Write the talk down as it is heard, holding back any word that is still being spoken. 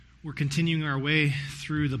We're continuing our way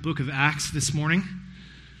through the book of Acts this morning,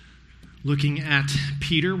 looking at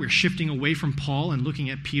Peter. We're shifting away from Paul and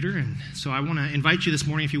looking at Peter. And so I want to invite you this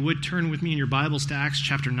morning, if you would, turn with me in your Bibles to Acts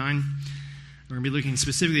chapter 9. We're going to be looking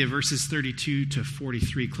specifically at verses 32 to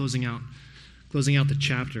 43, closing out the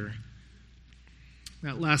chapter.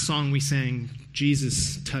 That last song we sang,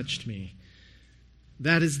 Jesus Touched Me.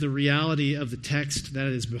 That is the reality of the text that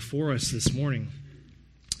is before us this morning.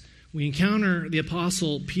 We encounter the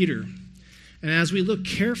Apostle Peter, and as we look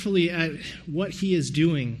carefully at what he is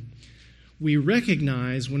doing, we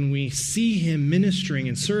recognize when we see him ministering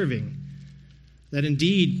and serving that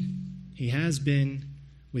indeed he has been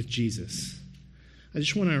with Jesus. I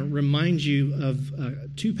just want to remind you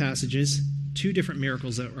of two passages, two different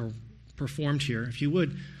miracles that are performed here. If you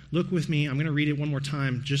would, look with me. I'm going to read it one more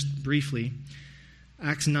time, just briefly.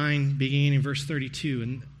 Acts 9, beginning in verse 32,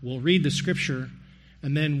 and we'll read the scripture,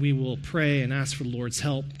 and then we will pray and ask for the Lord's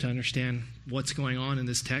help to understand what's going on in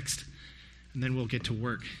this text, and then we'll get to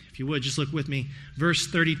work. If you would, just look with me. Verse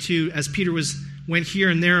 32, as Peter went here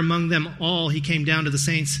and there among them all, he came down to the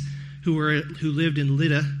saints who lived in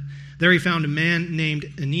Lydda. There he found a man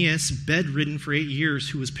named Aeneas, bedridden for 8 years,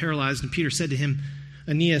 who was paralyzed. And Peter said to him,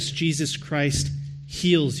 Aeneas, Jesus Christ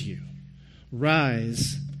heals you.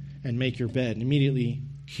 Rise and make your bed. And immediately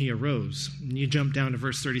he arose. And you jump down to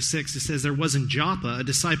verse 36. It says, there was in Joppa a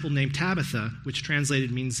disciple named Tabitha, which translated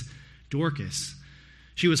means Dorcas.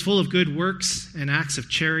 She was full of good works and acts of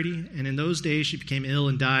charity, and in those days she became ill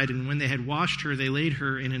and died, and when they had washed her, they laid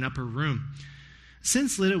her in an upper room.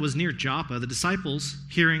 Since Lydda was near Joppa, the disciples,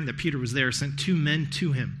 hearing that Peter was there, sent 2 men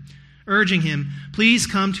to him, urging him, please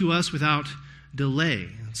come to us without delay.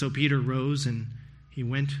 And so Peter rose and he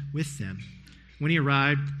went with them. When he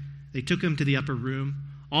arrived, they took him to the upper room.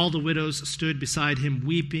 All the widows stood beside him,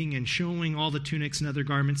 weeping and showing all the tunics and other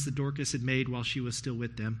garments that Dorcas had made while she was still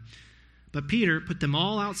with them. But Peter put them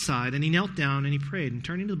all outside, and he knelt down and he prayed. And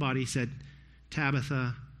turning to the body, he said,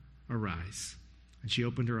 Tabitha, arise. And she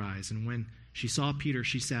opened her eyes. And when she saw Peter,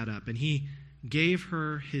 she sat up. And he gave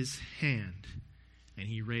her his hand, and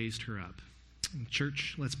he raised her up. And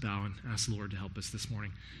church, let's bow and ask the Lord to help us this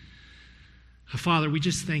morning. Father, we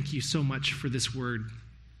just thank you so much for this word.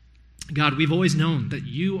 God, we've always known that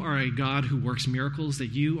you are a God who works miracles, that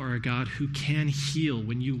you are a God who can heal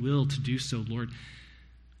when you will to do so, Lord.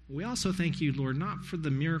 We also thank you, Lord, not for the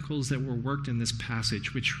miracles that were worked in this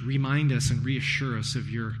passage, which remind us and reassure us of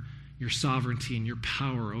your sovereignty and your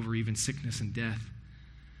power over even sickness and death.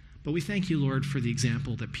 But we thank you, Lord, for the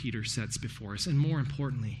example that Peter sets before us, and more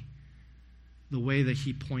importantly, the way that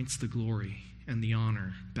he points the glory and the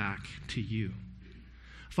honor back to you.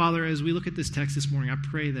 Father, as we look at this text this morning, I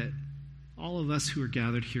pray that all of us who are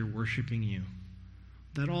gathered here worshiping you,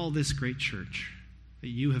 that all this great church that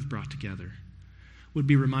you have brought together would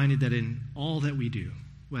be reminded that in all that we do,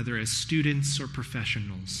 whether as students or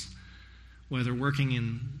professionals, whether working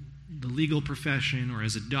in the legal profession or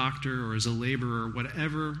as a doctor or as a laborer,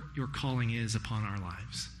 whatever your calling is upon our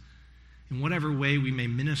lives, in whatever way we may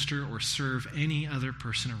minister or serve any other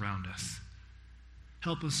person around us,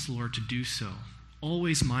 help us, Lord, to do so,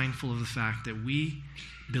 always mindful of the fact that we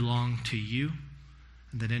belong to you,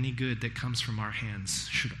 and that any good that comes from our hands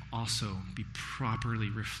should also be properly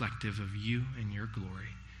reflective of you and your glory.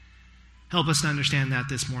 Help us to understand that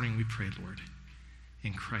this morning, we pray, Lord.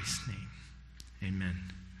 In Christ's name,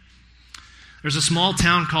 amen. There's a small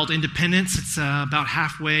town called Independence. It's about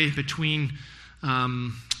halfway between,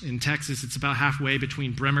 in Texas, it's about halfway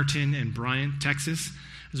between Bremerton and Bryan, Texas.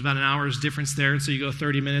 There's about an hour's difference there, and so you go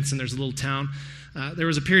 30 minutes and there's a little town. There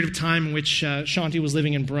was a period of time in which Shanti was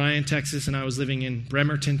living in Bryan, Texas, and I was living in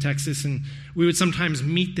Bremerton, Texas, and we would sometimes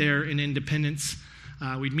meet there in Independence.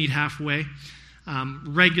 We'd meet halfway.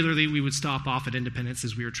 Regularly, we would stop off at Independence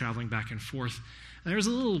as we were traveling back and forth. And there was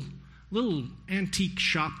a little antique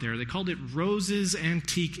shop there. They called it Rose's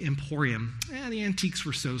Antique Emporium. The antiques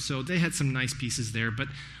were so-so. They had some nice pieces there, but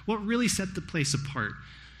what really set the place apart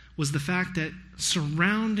was the fact that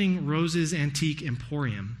surrounding Rose's Antique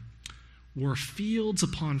Emporium were fields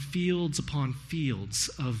upon fields upon fields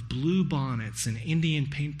of blue bonnets and Indian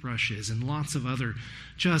paintbrushes and lots of other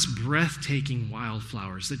just breathtaking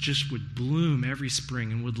wildflowers that just would bloom every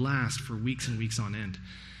spring and would last for weeks and weeks on end.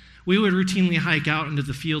 We would routinely hike out into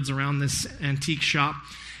the fields around this antique shop,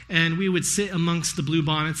 and we would sit amongst the blue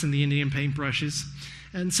bonnets and the Indian paintbrushes,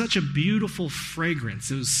 and such a beautiful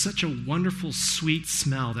fragrance. It was such a wonderful, sweet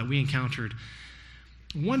smell that we encountered.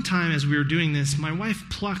 One time as we were doing this, my wife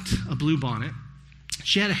plucked a blue bonnet.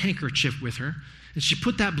 She had a handkerchief with her, And she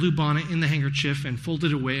put that blue bonnet in the handkerchief and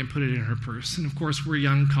folded it away and put it in her purse. And of course, we're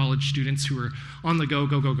young college students who are on the go.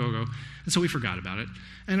 And so we forgot about it.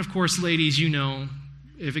 And of course, ladies, you know,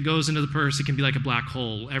 if it goes into the purse, it can be like a black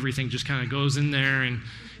hole. Everything just kind of goes in there and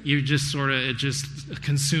you just it just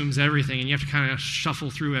consumes everything. And you have to kind of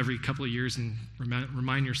shuffle through every couple of years and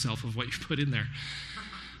remind yourself of what you've put in there.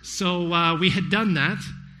 So we had done that.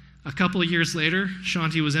 A couple of years later,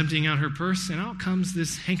 Shanti was emptying out her purse, and out comes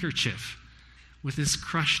this handkerchief with this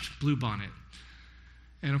crushed blue bonnet.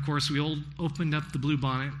 And of course, we all opened up the blue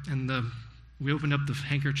bonnet, and we opened up the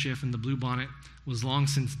handkerchief, and the blue bonnet was long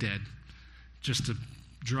since dead. Just a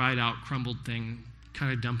dried out, crumbled thing,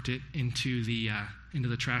 kind of dumped it into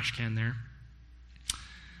the trash can there.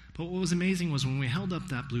 But what was amazing was when we held up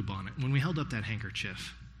that blue bonnet, when we held up that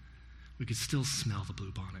handkerchief, we could still smell the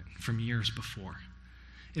blue bonnet from years before.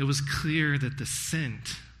 It was clear that the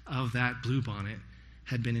scent of that blue bonnet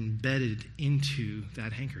had been embedded into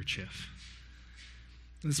that handkerchief.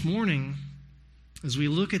 This morning, as we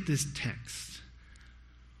look at this text,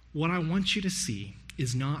 what I want you to see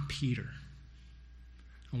is not Peter.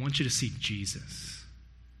 I want you to see Jesus.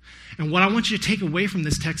 And what I want you to take away from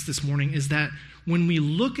this text this morning is that when we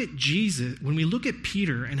look at Jesus, when we look at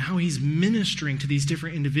Peter and how he's ministering to these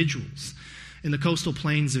different individuals in the coastal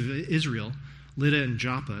plains of Israel, Lydda and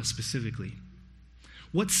Joppa specifically,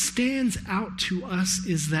 what stands out to us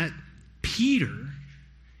is that Peter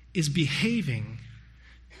is behaving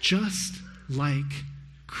just like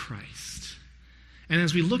Christ. And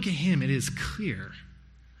as we look at him, it is clear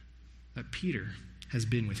that Peter has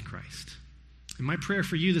been with Christ. And my prayer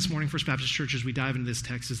for you this morning, First Baptist Church, as we dive into this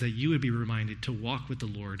text, is that you would be reminded to walk with the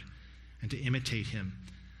Lord and to imitate him.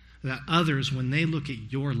 That others, when they look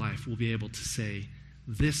at your life, will be able to say,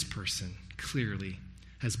 this person clearly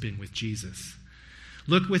has been with Jesus.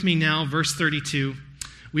 Look with me now, verse 32.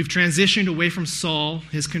 We've transitioned away from Saul,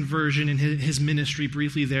 his conversion and his ministry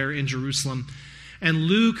briefly there in Jerusalem. And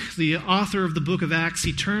Luke, the author of the book of Acts,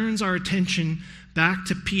 he turns our attention back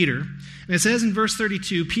to Peter. And it says in verse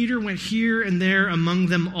 32, Peter went here and there among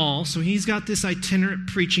them all. So he's got this itinerant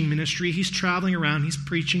preaching ministry. He's traveling around. He's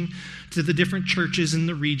preaching to the different churches in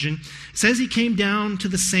the region. It says he came down to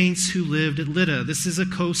the saints who lived at Lydda. This is a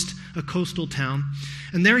coastal town.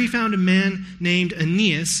 And there he found a man named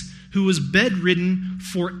Aeneas who was bedridden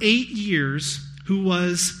for 8 years, who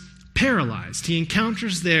was paralyzed. He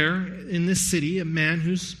encounters there in this city a man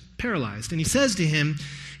who's paralyzed. And he says to him,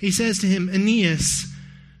 Aeneas,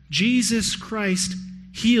 Jesus Christ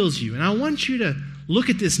heals you. And I want you to look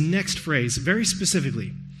at this next phrase very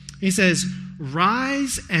specifically. He says,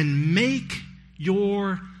 rise and make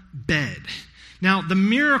your bed. Now, the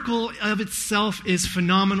miracle of itself is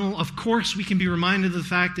phenomenal. Of course, we can be reminded of the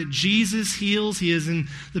fact that Jesus heals. He is in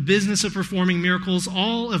the business of performing miracles.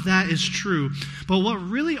 All of that is true. But what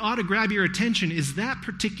really ought to grab your attention is that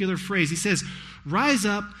particular phrase. He says, rise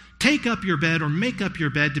up, take up your bed, or make up your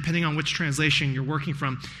bed, depending on which translation you're working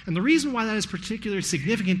from. And the reason why that is particularly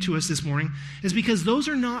significant to us this morning is because those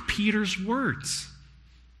are not Peter's words.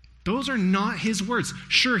 Those are not his words.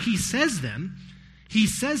 Sure, he says them,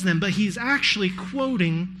 but he's actually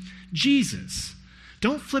quoting Jesus.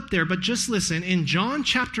 Don't flip there, but just listen. In John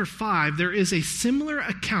chapter 5, there is a similar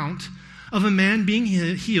account of a man being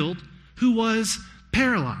healed who was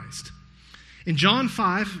paralyzed. In John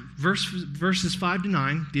 5, verses 5 to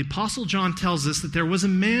 9, the Apostle John tells us that there was a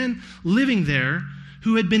man living there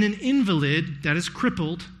who had been an invalid, that is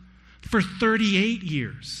crippled, for 38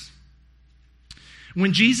 years.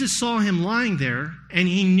 When Jesus saw him lying there, and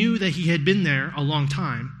he knew that he had been there a long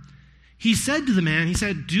time, he said to the man,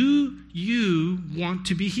 do you want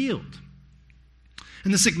to be healed?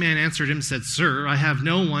 And the sick man answered him and said, Sir, I have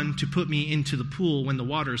no one to put me into the pool when the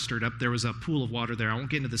water is stirred up. There was a pool of water there. I won't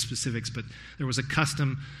get into the specifics, but there was a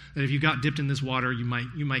custom that if you got dipped in this water, you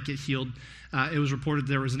might get healed. It was reported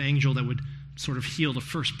there was an angel that would sort of heal the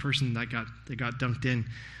first person that got dunked in.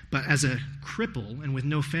 But as a cripple and with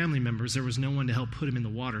no family members, there was no one to help put him in the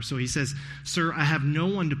water. So he says, Sir, I have no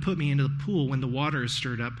one to put me into the pool when the water is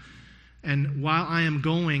stirred up. And while I am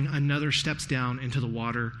going, another steps down into the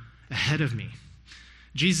water ahead of me.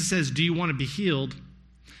 Jesus says, do you want to be healed?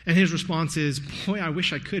 And his response is, boy, I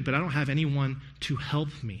wish I could, but I don't have anyone to help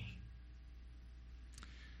me.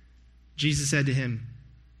 Jesus said to him,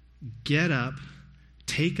 get up,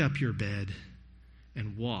 take up your bed,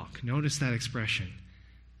 and walk. Notice that expression.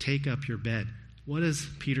 Take up your bed. What does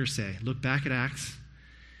Peter say? Look back at Acts.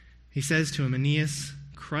 He says to him, Aeneas,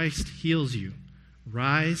 Christ heals you.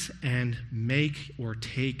 Rise and make or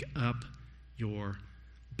take up your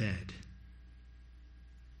bed.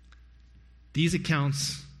 These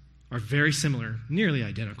accounts are very similar, nearly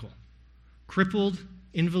identical. crippled,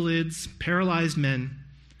 invalids, paralyzed men.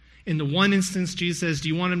 In the one instance, Jesus says, do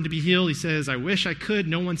you want him to be healed? He says, I wish I could.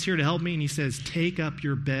 No one's here to help me. And he says, take up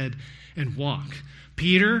your bed and walk.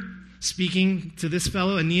 Peter, speaking to this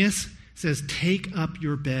fellow, Aeneas, says, take up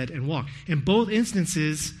your bed and walk. In both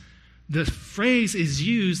instances, the phrase is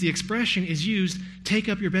used, the expression is used, take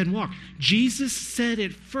up your bed and walk. Jesus said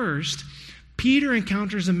it first. Peter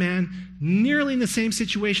encounters a man nearly in the same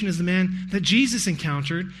situation as the man that Jesus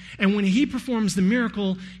encountered. And when he performs the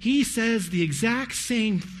miracle, he says the exact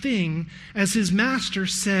same thing as his master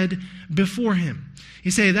said before him.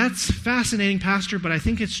 You say, that's fascinating, Pastor, but I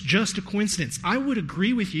think it's just a coincidence. I would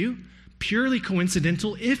agree with you, purely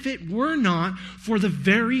coincidental, if it were not for the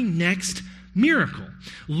very next miracle.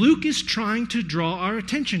 Luke is trying to draw our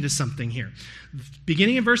attention to something here.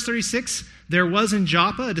 Beginning in verse 36, there was in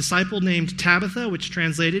Joppa a disciple named Tabitha, which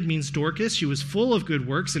translated means Dorcas. She was full of good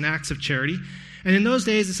works and acts of charity. And in those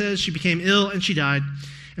days, it says, she became ill and she died.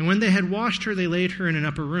 And when they had washed her, they laid her in an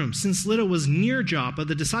upper room. Since Lydda was near Joppa,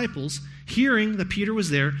 the disciples, hearing that Peter was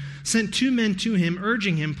there, sent 2 men to him,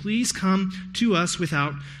 urging him, please come to us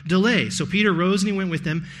without delay. So Peter rose and he went with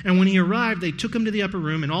them. And when he arrived, they took him to the upper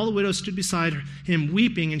room, and all the widows stood beside him,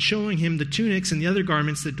 weeping and showing him the tunics and the other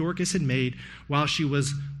garments that Dorcas had made while she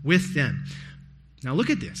was with them. Now look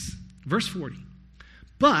at this. Verse 40.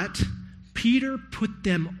 But Peter put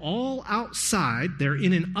them all outside. They're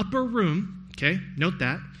in an upper room. Okay, note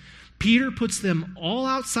that. Peter puts them all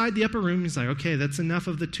outside the upper room. He's like, okay, that's enough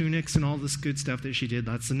of the tunics and all this good stuff that she did.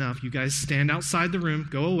 That's enough. You guys stand outside the room.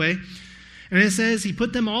 Go away. And it says he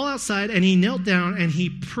put them all outside and he knelt down and he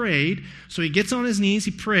prayed. So he gets on his knees.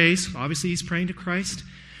 He prays. Obviously, he's praying to Christ.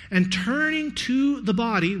 And turning to the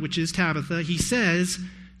body, which is Tabitha, he says,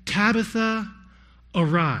 Tabitha,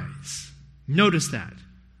 arise. Notice that.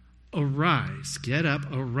 Arise. Get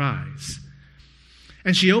up. Arise.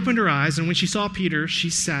 And she opened her eyes, and when she saw Peter, she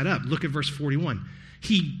sat up. Look at verse 41.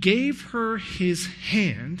 He gave her his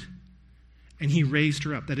hand, and he raised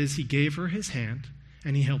her up. That is, he gave her his hand,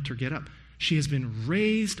 and he helped her get up. She has been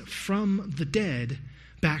raised from the dead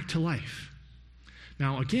back to life.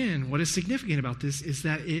 Now, again, what is significant about this is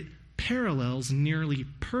that it parallels nearly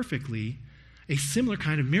perfectly a similar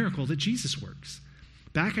kind of miracle that Jesus works.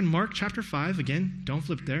 Back in Mark chapter 5, again, don't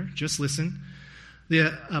flip there, just listen.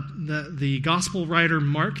 The gospel writer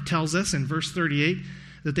Mark tells us in verse 38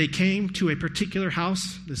 that they came to a particular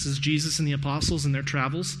house. This is Jesus and the apostles in their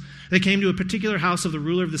travels. They came to a particular house of the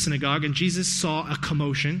ruler of the synagogue, and Jesus saw a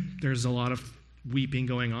commotion. There's a lot of weeping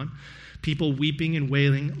going on. People weeping and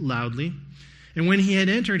wailing loudly. And when he had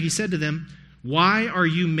entered, he said to them, why are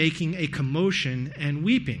you making a commotion and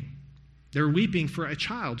weeping? They're weeping for a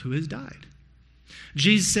child who has died.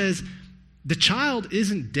 Jesus says, the child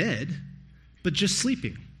isn't dead, but just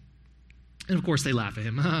sleeping. And of course they laugh at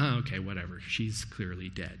him. Okay, whatever. She's clearly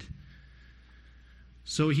dead.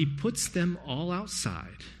 So he puts them all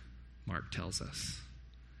outside, Mark tells us.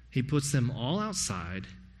 He puts them all outside,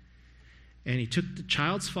 and he took the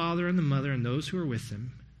child's father and the mother and those who were with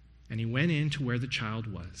him, and he went in to where the child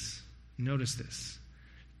was. Notice this.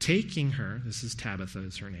 Taking her, this is Tabitha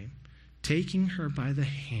is her name, taking her by the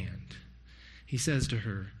hand, he says to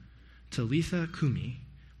her, Talitha Kumi,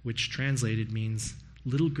 which translated means,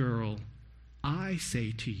 little girl, I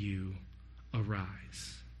say to you,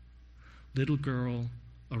 arise. Little girl,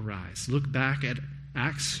 arise. Look back at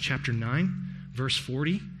Acts chapter 9, verse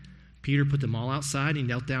 40. Peter put them all outside. He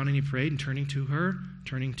knelt down and he prayed, and turning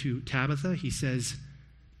to Tabitha, he says,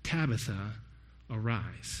 Tabitha,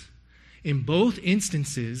 arise. In both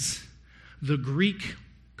instances, the Greek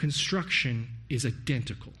construction is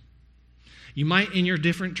identical. You might, in your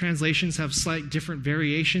different translations, have slight different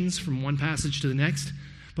variations from one passage to the next,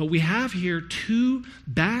 but we have here 2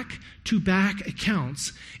 back-to-back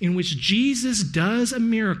accounts in which Jesus does a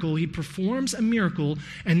miracle, he performs a miracle,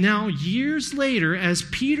 and now years later, as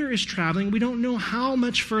Peter is traveling, we don't know how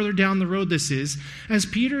much further down the road this is, as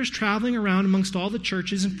Peter is traveling around amongst all the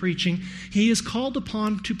churches and preaching, he is called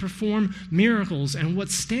upon to perform miracles. And what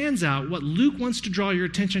stands out, what Luke wants to draw your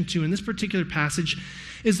attention to in this particular passage,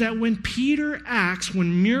 is that when Peter acts,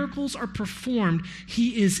 when miracles are performed,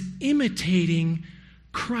 he is imitating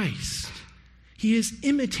Christ. He is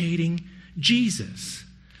imitating Jesus.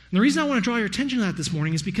 And the reason I want to draw your attention to that this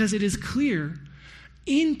morning is because it is clear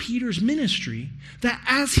in Peter's ministry that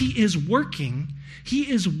as he is working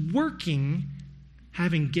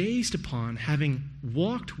having gazed upon, having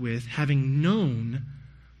walked with, having known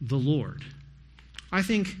the Lord. I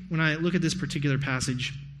think when I look at this particular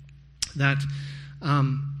passage that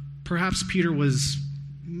perhaps Peter was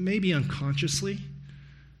maybe unconsciously,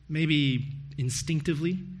 maybe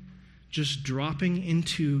instinctively, just dropping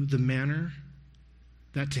into the manner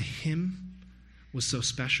that to him was so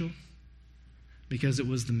special? Because it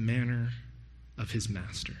was the manner of his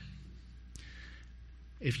master.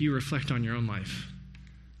 If you reflect on your own life,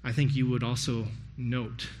 I think you would also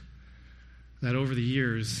note that over the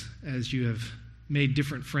years, as you have made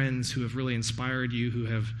different friends who have really inspired you, who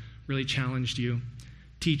have really challenged you,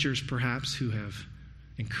 teachers perhaps who have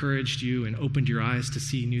encouraged you and opened your eyes to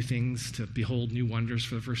see new things, to behold new wonders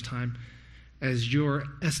for the first time, as your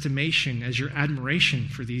estimation, as your admiration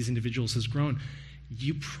for these individuals has grown,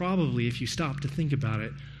 you probably, if you stop to think about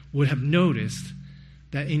it, would have noticed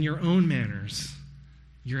that in your own manners,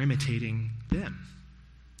 you're imitating them.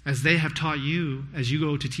 As they have taught you, as you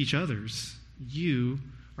go to teach others, you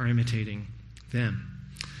are imitating them.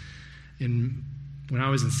 When I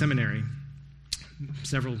was in seminary,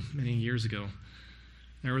 many years ago,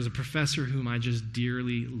 there was a professor whom I just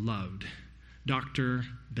dearly loved, Dr.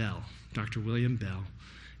 Bell, Dr. William Bell.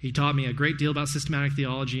 He taught me a great deal about systematic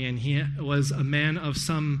theology, and he was a man of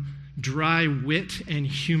some dry wit and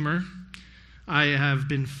humor. I have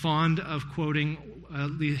been fond of quoting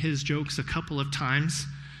his jokes a couple of times.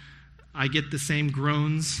 I get the same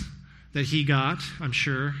groans that he got, I'm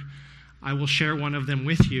sure. I will share one of them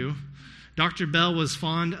with you. Dr. Bell was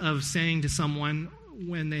fond of saying to someone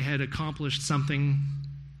when they had accomplished something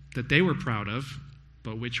that they were proud of,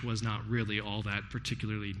 but which was not really all that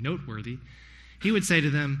particularly noteworthy, he would say to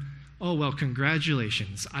them, "Oh, well,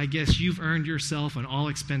 congratulations. I guess you've earned yourself an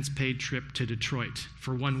all-expense-paid trip to Detroit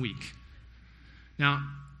for 1 week." Now,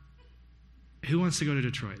 who wants to go to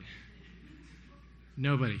Detroit?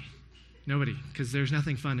 Nobody, because there's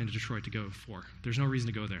nothing fun in Detroit to go for. There's no reason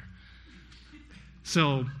to go there.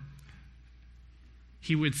 So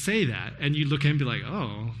he would say that, and you'd look at him and be like,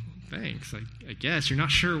 "Oh, thanks, I guess." You're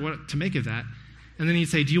not sure what to make of that. And then he'd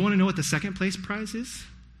say, "Do you want to know what the second place prize is?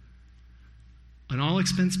 An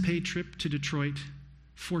all-expense-paid trip to Detroit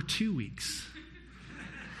for 2 weeks."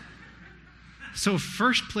 So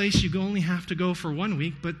first place, you only have to go for 1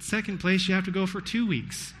 week, but second place, you have to go for 2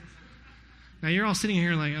 weeks. Now, you're all sitting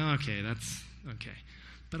here like, "Oh, okay, that's okay."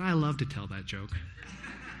 But I love to tell that joke.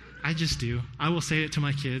 I just do. I will say it to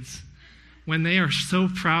my kids. When they are so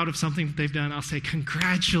proud of something that they've done, I'll say,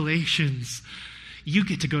 "Congratulations. You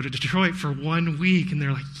get to go to Detroit for 1 week." And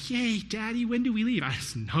they're like, "Yay, Daddy, when do we leave?" I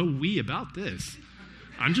said, "No we about this.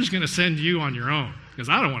 I'm just going to send you on your own because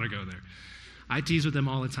I don't want to go there." I tease with them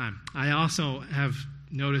all the time. I also have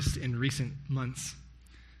noticed in recent months,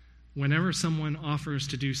 whenever someone offers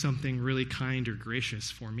to do something really kind or gracious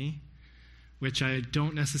for me, which I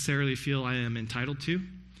don't necessarily feel I am entitled to,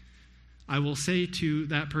 I will say to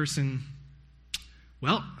that person,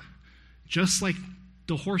 "Well, just like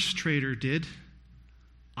the horse trader did,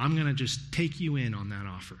 I'm going to just take you in on that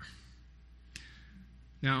offer."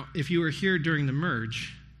 Now, if you were here during the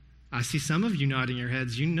merge, I see some of you nodding your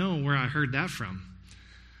heads. You know where I heard that from.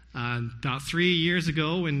 About 3 years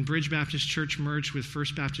ago, when Bridge Baptist Church merged with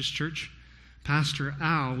First Baptist Church, Pastor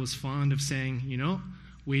Al was fond of saying,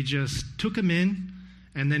 we just took him in,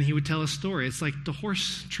 and then he would tell a story. It's like the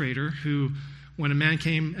horse trader who, when a man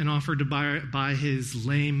came and offered to buy his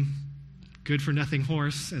lame, good-for-nothing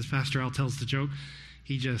horse, as Pastor Al tells the joke,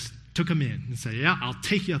 he just took him in and said, "Yeah, I'll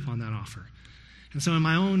take you up on that offer." And so in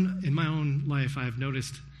my own life, I've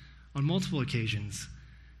noticed on multiple occasions,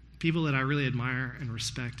 people that I really admire and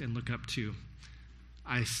respect and look up to,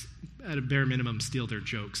 I, at a bare minimum, steal their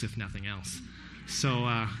jokes, if nothing else.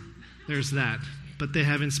 So there's that. But they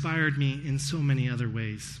have inspired me in so many other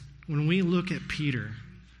ways. When we look at Peter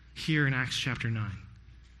here in Acts chapter 9,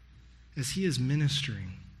 as he is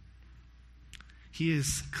ministering, he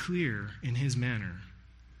is clear in his manner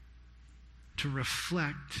to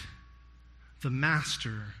reflect the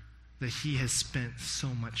master that he has spent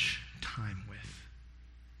so much time with.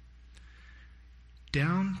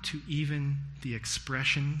 Down to even the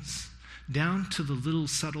expressions, down to the little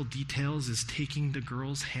subtle details as taking the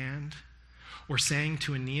girl's hand or saying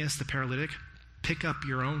to Aeneas the paralytic, "Pick up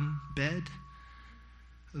your own bed."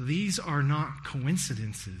 These are not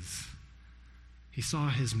coincidences. He saw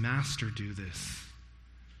his master do this,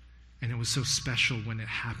 and it was so special when it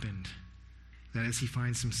happened that as he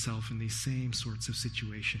finds himself in these same sorts of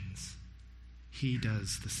situations, he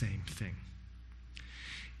does the same thing.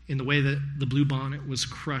 In the way that the bluebonnet was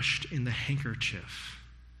crushed in the handkerchief.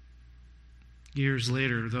 Years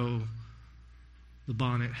later, though the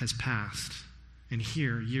bonnet has passed, and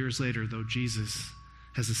here, years later, though Jesus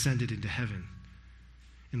has ascended into heaven,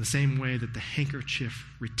 in the same way that the handkerchief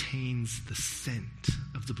retains the scent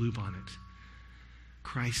of the bluebonnet,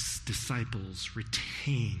 Christ's disciples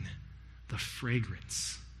retain the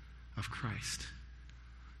fragrance of Christ.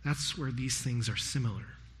 That's where these things are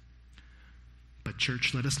similar. But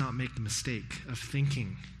church, let us not make the mistake of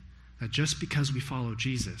thinking that just because we follow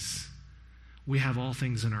Jesus, we have all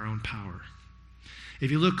things in our own power. If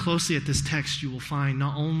you look closely at this text, you will find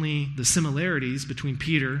not only the similarities between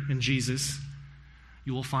Peter and Jesus,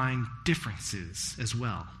 you will find differences as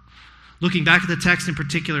well. Looking back at the text in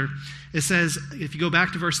particular, it says, if you go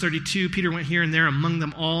back to verse 32, Peter went here and there among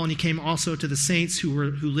them all, and he came also to the saints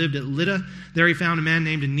who lived at Lydda. There he found a man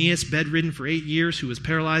named Aeneas, bedridden for 8 years, who was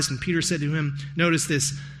paralyzed. And Peter said to him, notice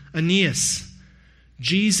this, Aeneas,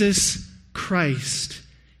 Jesus Christ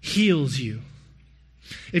heals you.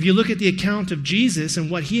 If you look at the account of Jesus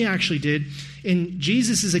and what he actually did, in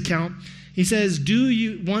Jesus' account, he says, do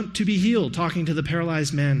you want to be healed? Talking to the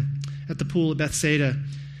paralyzed man at the pool of Bethsaida.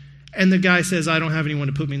 And the guy says, I don't have anyone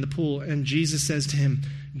to put me in the pool. And Jesus says to him,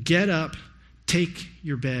 get up, take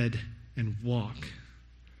your bed, and walk.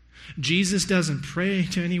 Jesus doesn't pray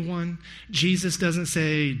to anyone. Jesus doesn't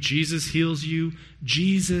say, Jesus heals you.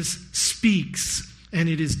 Jesus speaks, and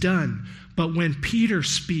it is done. But when Peter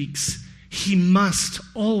speaks, he must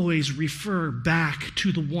always refer back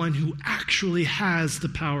to the one who actually has the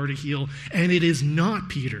power to heal. And it is not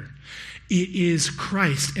Peter. It is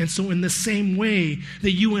Christ. And so in the same way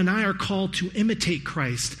that you and I are called to imitate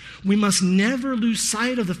Christ, we must never lose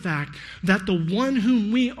sight of the fact that the one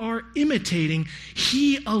whom we are imitating,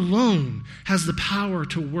 he alone has the power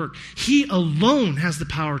to work. He alone has the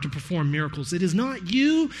power to perform miracles. It is not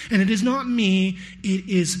you and it is not me. It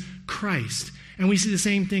is Christ. And we see the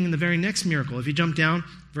same thing in the very next miracle. If you jump down,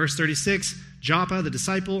 verse 36, Joppa, the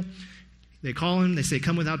disciple, they call him, they say,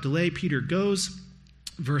 come without delay. Peter goes.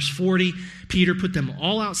 Verse 40, Peter put them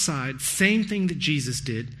all outside, same thing that Jesus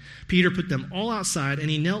did. Peter put them all outside,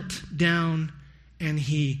 and he knelt down and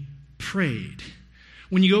he prayed.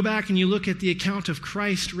 When you go back and you look at the account of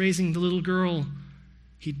Christ raising the little girl,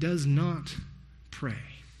 he does not pray.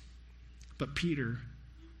 But Peter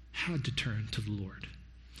had to turn to the Lord.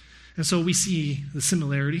 And so we see the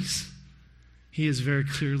similarities. He is very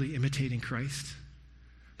clearly imitating Christ.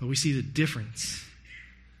 But we see the difference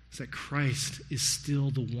is that Christ is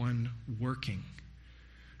still the one working.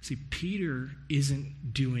 See, Peter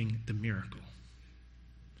isn't doing the miracle.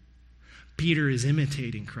 Peter is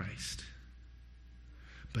imitating Christ.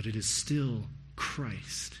 But it is still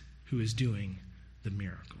Christ who is doing the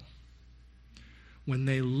miracle. When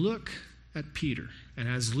they look at Peter, and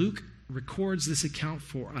as Luke records this account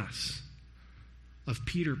for us of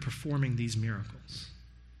Peter performing these miracles,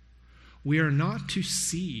 we are not to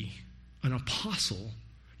see an apostle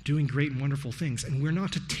doing great and wonderful things. And we're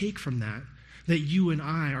not to take from that you and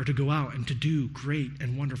I are to go out and to do great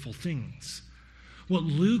and wonderful things. What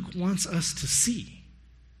Luke wants us to see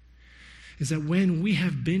is that when we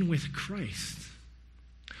have been with Christ,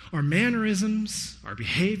 our mannerisms, our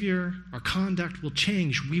behavior, our conduct will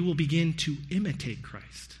change. We will begin to imitate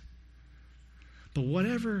Christ. But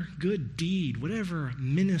whatever good deed, whatever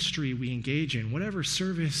ministry we engage in, whatever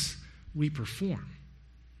service we perform,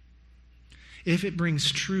 if it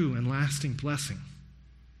brings true and lasting blessing,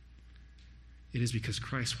 it is because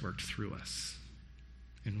Christ worked through us.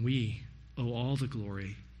 And we owe all the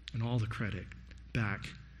glory and all the credit back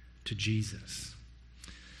to Jesus.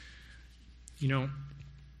 You know,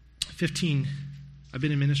 I've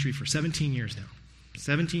been in ministry for 17 years now.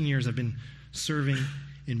 17 years I've been serving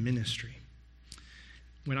in ministry.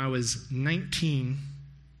 When I was 19,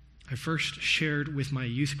 I first shared with my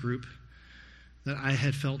youth group that I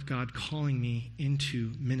had felt God calling me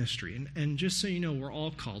into ministry. And just so you know, we're all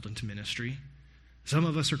called into ministry. Some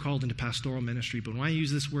of us are called into pastoral ministry, but when I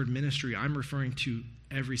use this word ministry, I'm referring to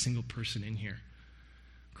every single person in here.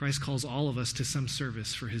 Christ calls all of us to some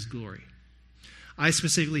service for his glory. I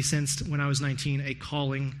specifically sensed when I was 19 a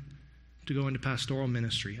calling to go into pastoral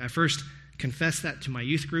ministry. I first confessed that to my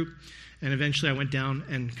youth group, and eventually I went down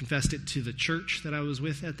and confessed it to the church that I was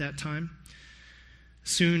with at that time.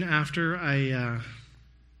 Soon after, I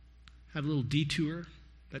had a little detour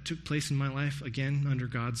that took place in my life, again, under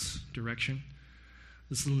God's direction.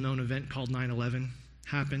 This little known event called 9/11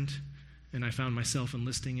 happened, and I found myself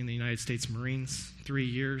enlisting in the United States Marines, 3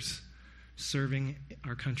 years, serving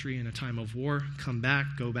our country in a time of war, come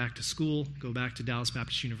back, go back to school, go back to Dallas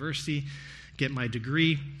Baptist University, get my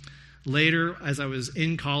degree. Later, as I was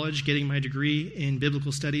in college getting my degree in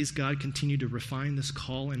biblical studies, God continued to refine this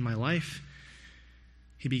call in my life.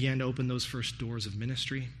 He began to open those first doors of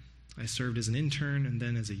ministry. I served as an intern and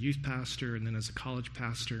then as a youth pastor and then as a college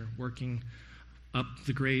pastor, working up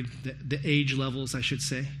the age levels, I should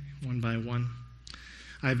say, one by one.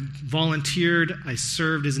 I volunteered, I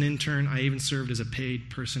served as an intern, I even served as a paid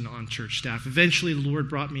person on church staff. Eventually, the Lord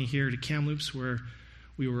brought me here to Kamloops, where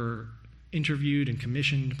we were interviewed and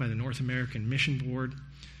commissioned by the North American Mission Board.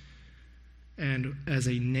 And as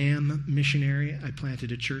a NAM missionary, I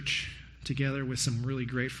planted a church together with some really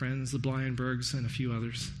great friends, the Blyenbergs and a few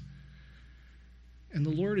others. And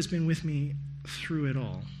the Lord has been with me through it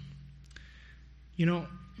all. You know,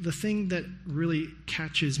 the thing that really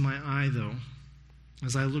catches my eye, though,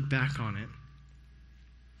 as I look back on it,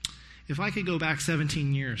 if I could go back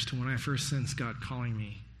 17 years to when I first sensed God calling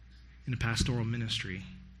me into pastoral ministry,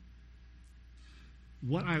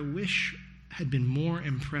 what I wish had been more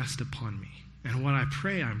impressed upon me, and what I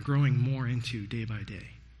pray I'm growing more into day by day,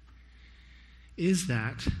 is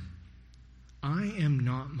that I am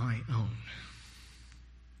not my own.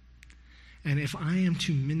 And if I am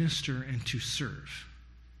to minister and to serve,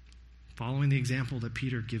 following the example that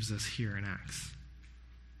Peter gives us here in Acts,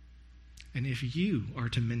 and if you are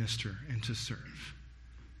to minister and to serve,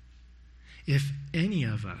 if any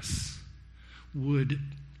of us would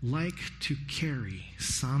like to carry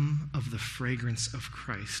some of the fragrance of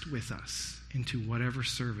Christ with us into whatever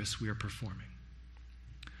service we are performing,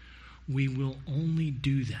 we will only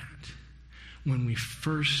do that when we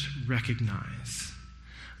first recognize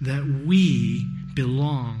that we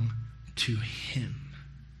belong to him,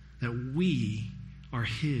 that we are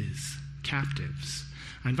his captives.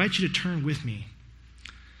 I invite you to turn with me.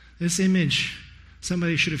 This image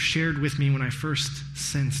somebody should have shared with me when I first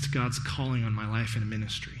sensed God's calling on my life in a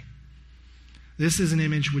ministry. This is an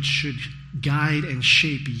image which should guide and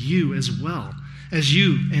shape you as well as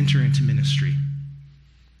you enter into ministry.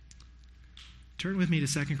 Turn with me to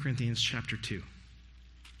 2 Corinthians chapter 2.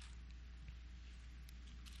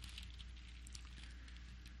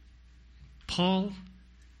 Paul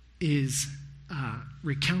is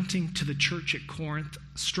recounting to the church at Corinth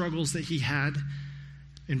struggles that he had.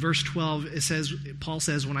 In verse 12, Paul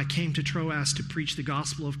says, "When I came to Troas to preach the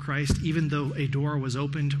gospel of Christ, even though a door was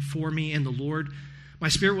opened for me in the Lord, my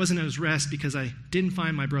spirit wasn't at rest because I didn't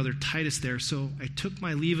find my brother Titus there. So I took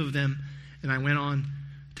my leave of them and I went on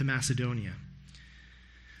to Macedonia."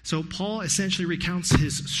 So Paul essentially recounts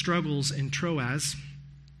his struggles in Troas.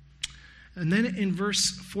 And then in verse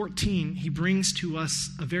 14, he brings to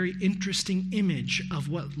us a very interesting image of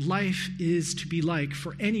what life is to be like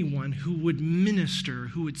for anyone who would minister,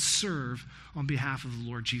 who would serve on behalf of the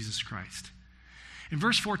Lord Jesus Christ. In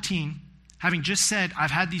verse 14, having just said,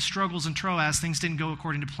 I've had these struggles in Troas, things didn't go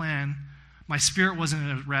according to plan, my spirit wasn't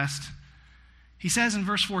at rest, he says in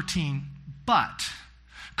verse 14, but,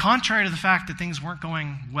 contrary to the fact that things weren't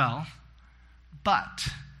going well, but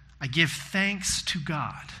I give thanks to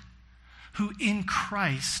God, who in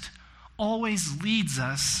Christ always leads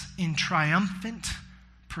us in triumphant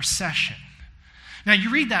procession. Now you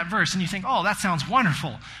read that verse and you think, oh, that sounds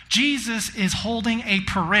wonderful. Jesus is holding a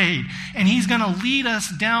parade and he's going to lead us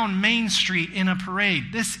down Main Street in a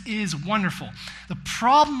parade. This is wonderful. The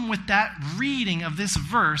problem with that reading of this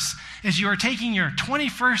verse is you are taking your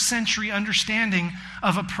 21st century understanding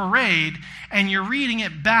of a parade and you're reading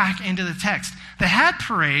it back into the text. They had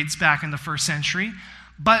parades back in the first century,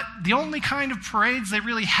 but the only kind of parades they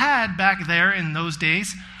really had back there in those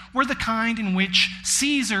days were the kind in which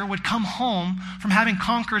Caesar would come home from having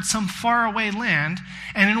conquered some faraway land,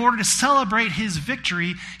 and in order to celebrate his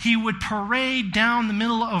victory, he would parade down the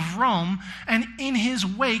middle of Rome, and in his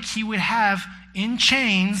wake he would have, in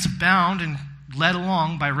chains, bound and led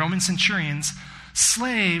along by Roman centurions,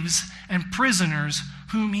 slaves and prisoners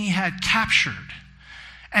whom he had captured.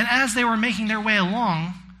 And as they were making their way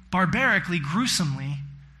along, barbarically, gruesomely,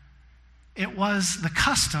 it was the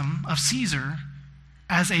custom of Caesar,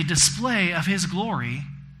 as a display of his glory,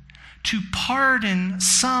 to pardon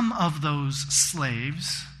some of those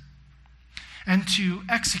slaves and to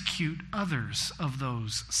execute others of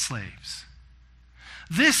those slaves.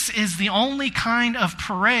 This is the only kind of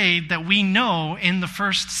parade that we know in the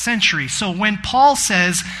first century. So when Paul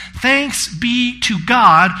says, "Thanks be to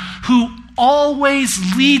God who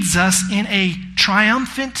always leads us in a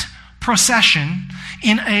triumphant procession,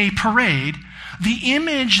 in a parade," the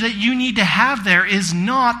image that you need to have there is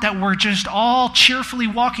not that we're just all cheerfully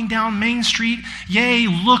walking down Main Street. Yay,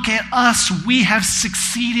 look at us, we have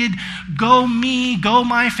succeeded. Go me, go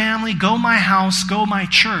my family, go my house, go my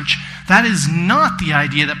church. That is not the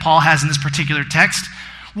idea that Paul has in this particular text.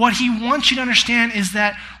 What he wants you to understand is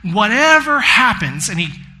that whatever happens, and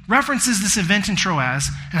he references this event in Troas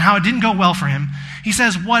and how it didn't go well for him. He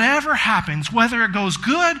says, whatever happens, whether it goes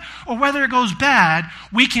good or whether it goes bad,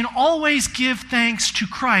 we can always give thanks to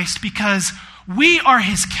Christ because we are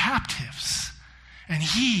his captives and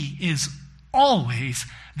he is always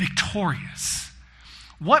victorious.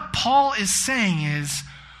 What Paul is saying is,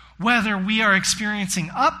 whether we are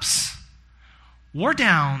experiencing ups or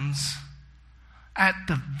downs, at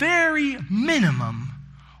the very minimum,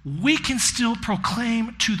 we can still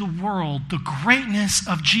proclaim to the world the greatness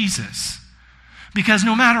of Jesus. Because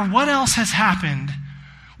no matter what else has happened,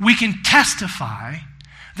 we can testify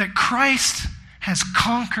that Christ has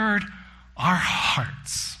conquered our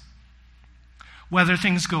hearts. Whether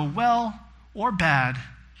things go well or bad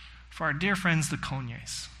for our dear friends, the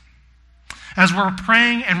Cognes. As we're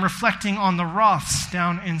praying and reflecting on the Roths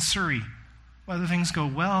down in Surrey, whether things go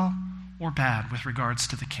well or bad with regards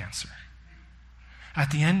to the cancer.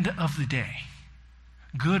 At the end of the day,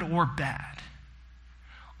 good or bad,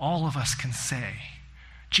 all of us can say,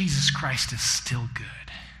 Jesus Christ is still good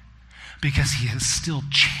because he has still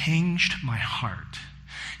changed my heart.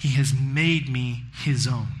 He has made me his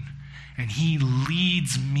own, and he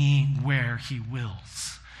leads me where he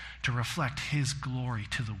wills to reflect his glory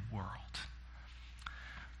to the world.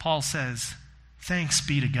 Paul says, thanks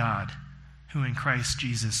be to God, who in Christ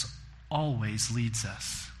Jesus always leads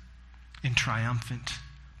us in triumphant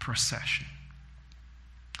procession.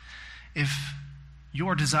 If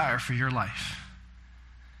your desire for your life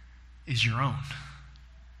is your own,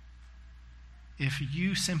 if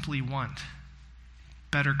you simply want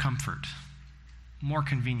better comfort, more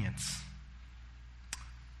convenience,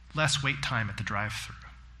 less wait time at the drive-thru,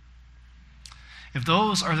 if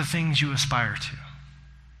those are the things you aspire to,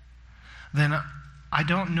 then I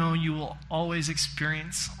don't know you will always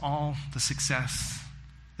experience all the success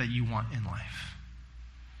that you want in life.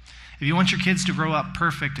 If you want your kids to grow up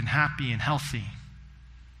perfect and happy and healthy,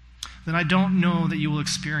 then I don't know that you will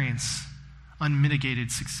experience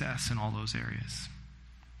unmitigated success in all those areas.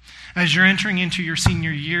 As you're entering into your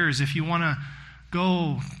senior years, if you want to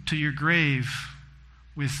go to your grave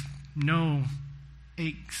with no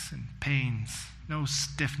aches and pains, no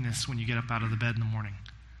stiffness when you get up out of the bed in the morning,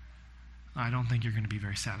 I don't think you're going to be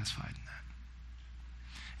very satisfied in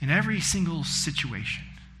that. In every single situation,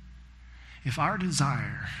 if our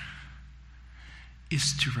desire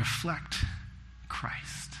is to reflect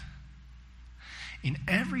Christ, in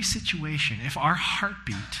every situation, if our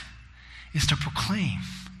heartbeat is to proclaim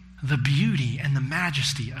the beauty and the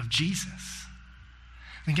majesty of Jesus,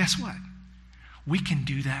 then guess what? We can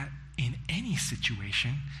do that in any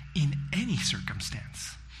situation, in any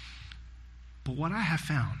circumstance. But what I have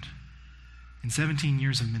found in 17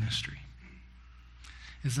 years of ministry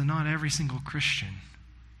is that not every single Christian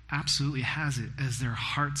absolutely has it as their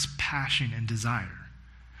heart's passion and desire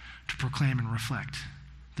to proclaim and reflect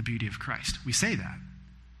the beauty of Christ. We say that.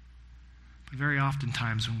 But very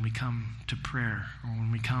oftentimes when we come to prayer or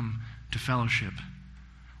when we come to fellowship,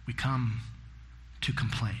 we come to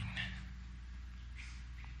complain.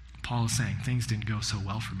 Paul is saying, things didn't go so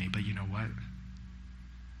well for me, but you know what?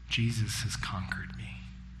 Jesus has conquered me,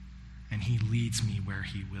 and he leads me where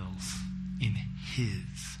he wills in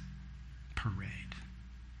his parade.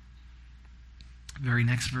 Very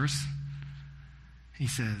next verse, he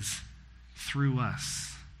says, through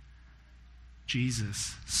us,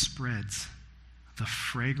 Jesus spreads the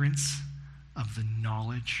fragrance of the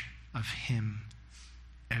knowledge of him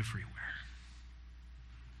everywhere.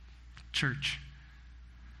 Church,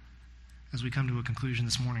 as we come to a conclusion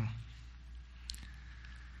this morning,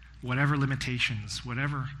 whatever limitations,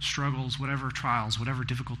 whatever struggles, whatever trials, whatever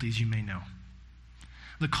difficulties you may know,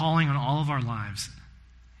 the calling on all of our lives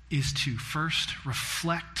is to first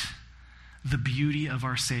reflect the beauty of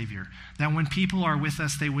our Savior. That when people are with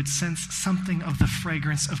us, they would sense something of the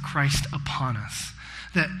fragrance of Christ upon us.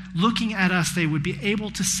 That looking at us, they would be able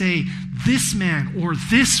to say, this man or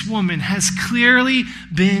this woman has clearly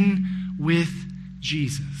been with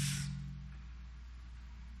Jesus.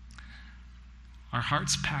 Our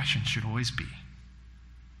heart's passion should always be,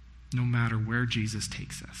 no matter where Jesus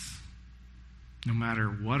takes us, no matter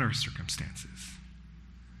what our circumstances,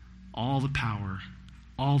 all the power,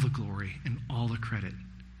 all the glory, and all the credit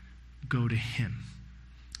go to him.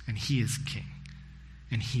 And he is king,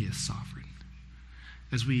 and he is sovereign.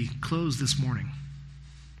 As we close this morning,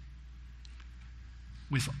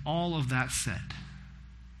 with all of that said,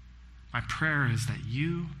 my prayer is that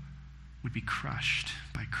you would be crushed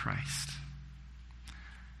by Christ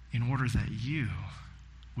in order that you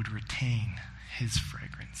would retain his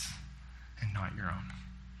fragrance and not your own.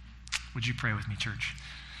 Would you pray with me, church?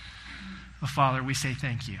 Oh, Father, we say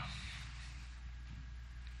thank you.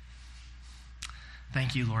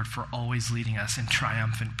 Thank you, Lord, for always leading us in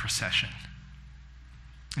triumphant procession.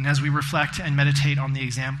 And as we reflect and meditate on the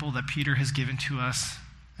example that Peter has given to us,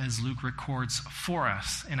 as Luke records for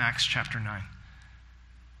us in Acts chapter 9,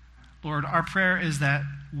 Lord, our prayer is that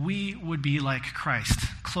we would be like Christ,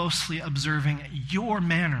 closely observing your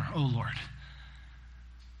manner, O Lord.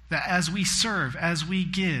 that as we serve, as we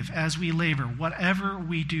give, as we labor, whatever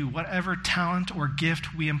we do, whatever talent or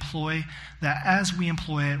gift we employ, that as we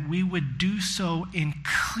employ it, we would do so in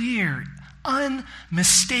clear,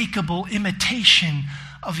 unmistakable imitation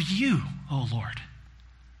of you, O Lord.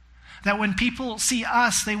 That when people see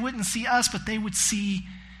us, they wouldn't see us, but they would see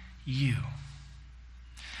you.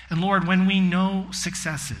 And Lord, when we know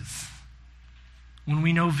successes, when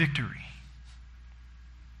we know victory,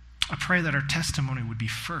 I pray that our testimony would be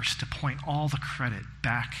first to point all the credit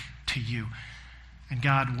back to you. And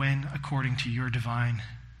God, when, according to your divine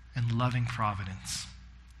and loving providence,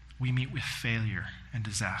 we meet with failure and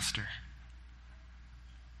disaster,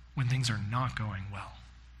 when things are not going well,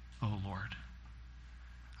 O Lord,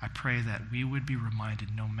 I pray that we would be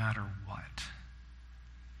reminded no matter what,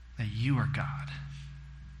 that you are God,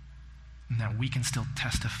 and that we can still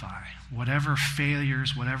testify, whatever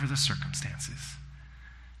failures, whatever the circumstances,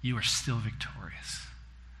 you are still victorious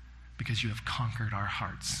because you have conquered our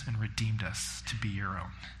hearts and redeemed us to be your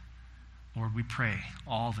own. Lord, we pray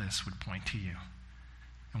all this would point to you,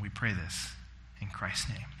 and we pray this in Christ's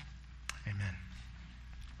name. Amen.